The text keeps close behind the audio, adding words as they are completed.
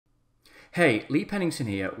Hey, Lee Pennington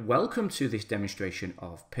here. Welcome to this demonstration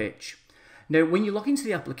of Pitch. Now, when you log into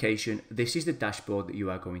the application, this is the dashboard that you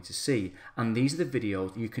are going to see, and these are the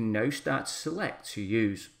videos you can now start to select to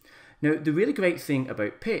use. Now, the really great thing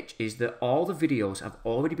about Pitch is that all the videos have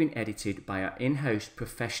already been edited by our in-house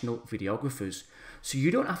professional videographers. So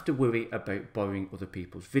you don't have to worry about borrowing other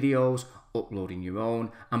people's videos, uploading your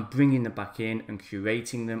own, and bringing them back in and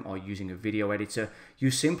curating them or using a video editor.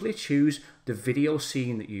 You simply choose the video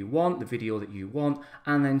scene that you want, the video that you want,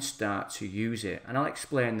 and then start to use it. And I'll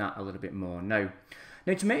explain that a little bit more now.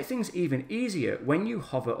 Now, to make things even easier, when you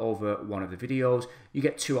hover over one of the videos, you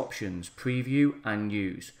get two options, preview and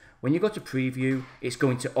use. When you go to preview, it's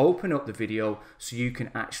going to open up the video so you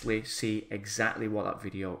can actually see exactly what that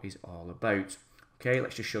video is all about. Okay,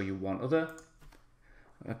 let's just show you one other.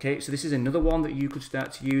 Okay, so this is another one that you could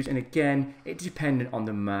start to use, and again, it's dependent on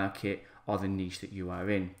the market or the niche that you are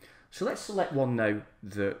in. So let's select one now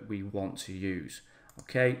that we want to use.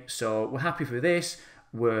 Okay, so we're happy for this.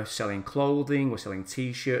 We're selling clothing, we're selling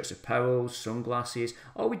t-shirts, apparel, sunglasses,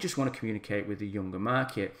 or we just want to communicate with the younger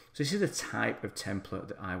market. So this is the type of template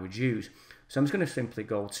that I would use. So I'm just going to simply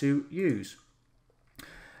go to use.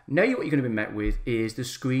 Now what you're going to be met with is the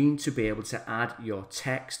screen to be able to add your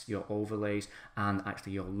text, your overlays, and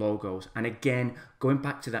actually your logos. And again, going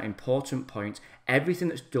back to that important point, everything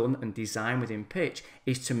that's done and designed within Pitch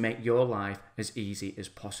is to make your life as easy as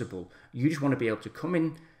possible. You just want to be able to come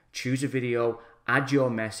in, choose a video, add your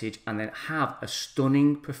message, and then have a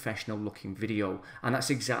stunning professional looking video. And that's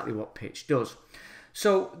exactly what Pitch does.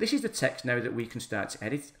 So this is the text now that we can start to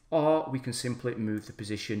edit, or we can simply move the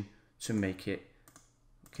position to make it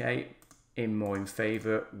more in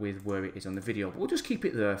favor with where it is on the video. But we'll just keep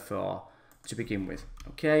it there to begin with.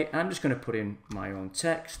 Okay, I'm just going to put in my own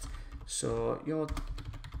text. So your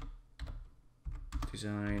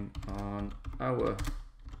design on our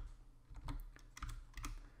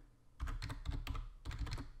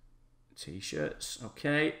t-shirts.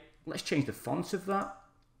 Okay, let's change the font of that.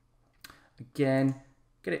 Again,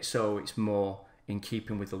 get it so it's more in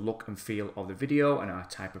keeping with the look and feel of the video and our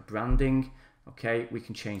type of branding. Okay, we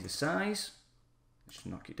can change the size. Just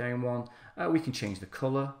knock it down one. We can change the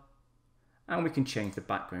color, and we can change the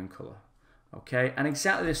background color. Okay, and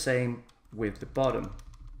exactly the same with the bottom.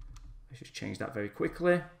 Let's just change that very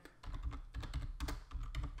quickly.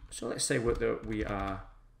 So let's say we are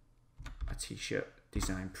a t-shirt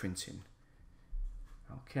design printing.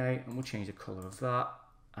 Okay, and we'll change the color of that.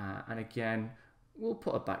 And again, we'll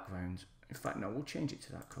put a background. In fact, no, we'll change it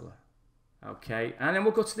to that color. Okay, and then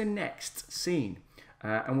we'll go to the next scene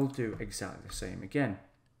and we'll do exactly the same again.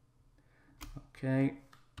 Okay,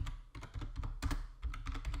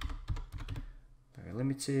 very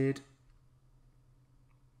limited.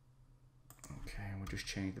 Okay, and we'll just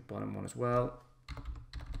change the bottom one as well.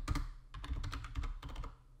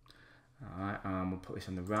 Alright, and we'll put this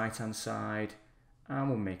on the right hand side and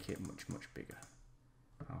we'll make it much bigger.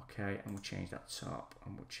 Okay, and we'll change that top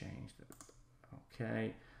and we'll change the,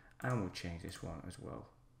 okay. And we'll change this one as well.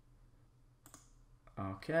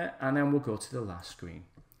 Okay, and then we'll go to the last screen.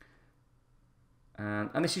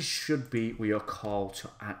 And this should be where your call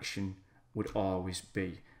to action would always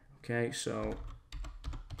be. Okay, so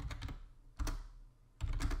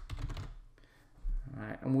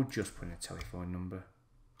alright, and we'll just put in a telephone number.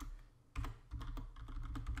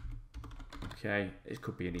 Okay, it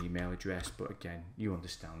could be an email address, but again, you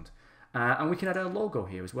understand. And we can add our logo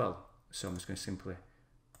here as well. So I'm just going to simply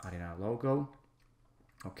add in our logo.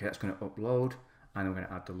 Okay, that's going to upload, and we're going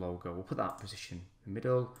to add the logo. We'll put that position in the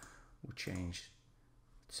middle. We'll change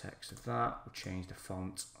the text of that. We'll change the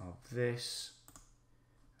font of this.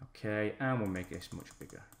 Okay, and we'll make this much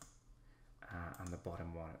bigger. And the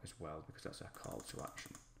bottom one as well, because that's our call to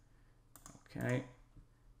action. Okay.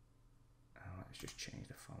 Let's just change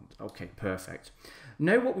the font. Okay, perfect.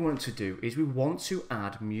 Now what we want to do is we want to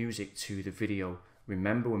add music to the video.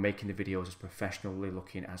 Remember, we're making the videos as professionally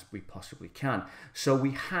looking as we possibly can. So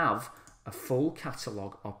we have a full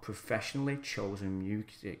catalogue of professionally chosen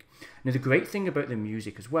music. Now the great thing about the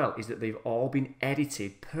music as well is that they've all been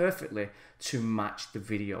edited perfectly to match the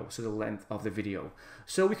video, so the length of the video.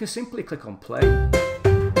 So we can simply click on play.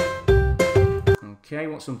 Okay,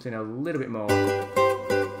 want something a little bit more.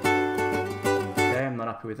 Okay, I'm not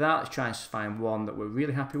happy with that. Let's try and find one that we're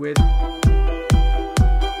really happy with.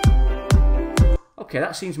 Okay,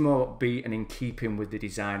 that seems more upbeat and in keeping with the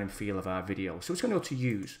design and feel of our video. So it's going to go to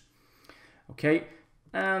use. Okay,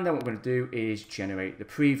 and then what we're going to do is generate the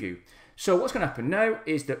preview. So what's going to happen now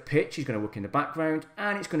is that Pitch is going to work in the background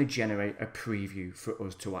and it's going to generate a preview for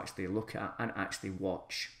us to actually look at and actually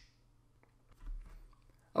watch.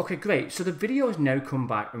 Okay, great. So the video has now come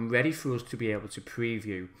back and ready for us to be able to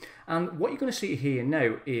preview. And what you're going to see here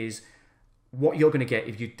now is what you're going to get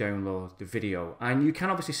if you download the video. And you can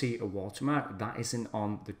obviously see a watermark that isn't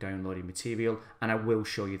on the downloaded material, and I will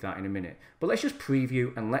show you that in a minute. But let's just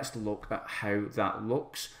preview and let's look at how that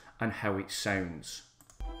looks and how it sounds.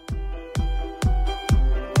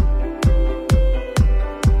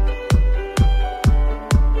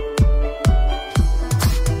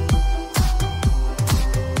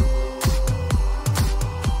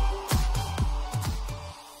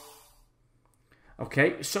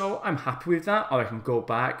 Okay, so I'm happy with that, or I can go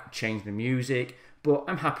back, change the music, but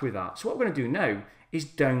I'm happy with that. So what we're going to do now is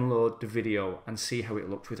download the video and see how it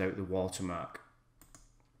looks without the watermark.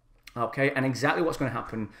 Okay, and exactly what's going to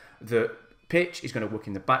happen, the pitch is going to work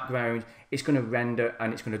in the background, it's going to render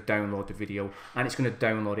and it's going to download the video, and it's going to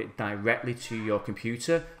download it directly to your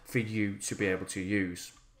computer for you to be able to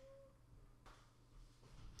use.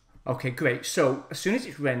 Okay, great. So as soon as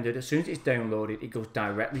it's rendered, as soon as it's downloaded, it goes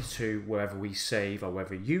directly to wherever we save or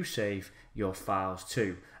wherever you save your files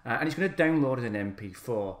to. And it's going to download as an MP4.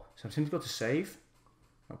 So I'm simply going to save.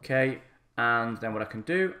 Okay, and then what I can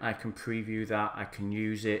do, I can preview that. I can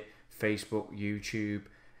use it, Facebook, YouTube,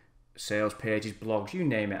 sales pages, blogs, you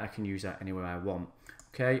name it. I can use that anywhere I want.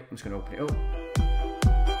 Okay, I'm just going to open it up.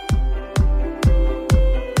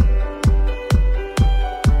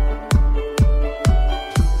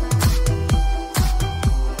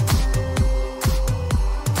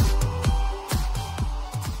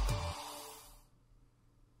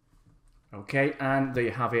 Okay, and there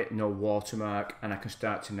you have it, no watermark, and I can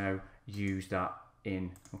start to now use that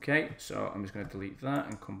in. Okay, so I'm just going to delete that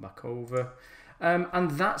and come back over.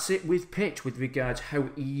 And that's it with Pitch with regards how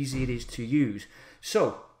easy it is to use.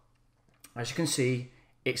 So, as you can see,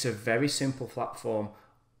 it's a very simple platform,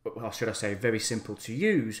 or should I say very simple to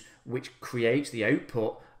use, which creates the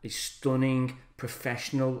output is stunning,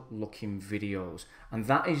 professional looking videos. And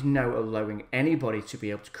that is now allowing anybody to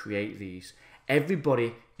be able to create these.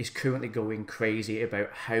 Everybody is currently going crazy about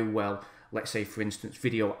how well, let's say for instance,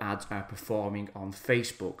 video ads are performing on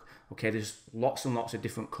Facebook. Okay, there's lots and lots of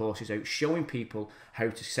different courses out showing people how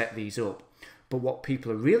to set these up. But what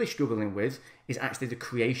people are really struggling with is actually the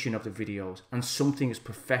creation of the videos and something as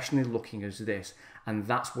professionally looking as this. And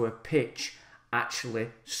that's where Pitch actually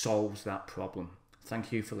solves that problem.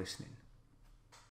 Thank you for listening.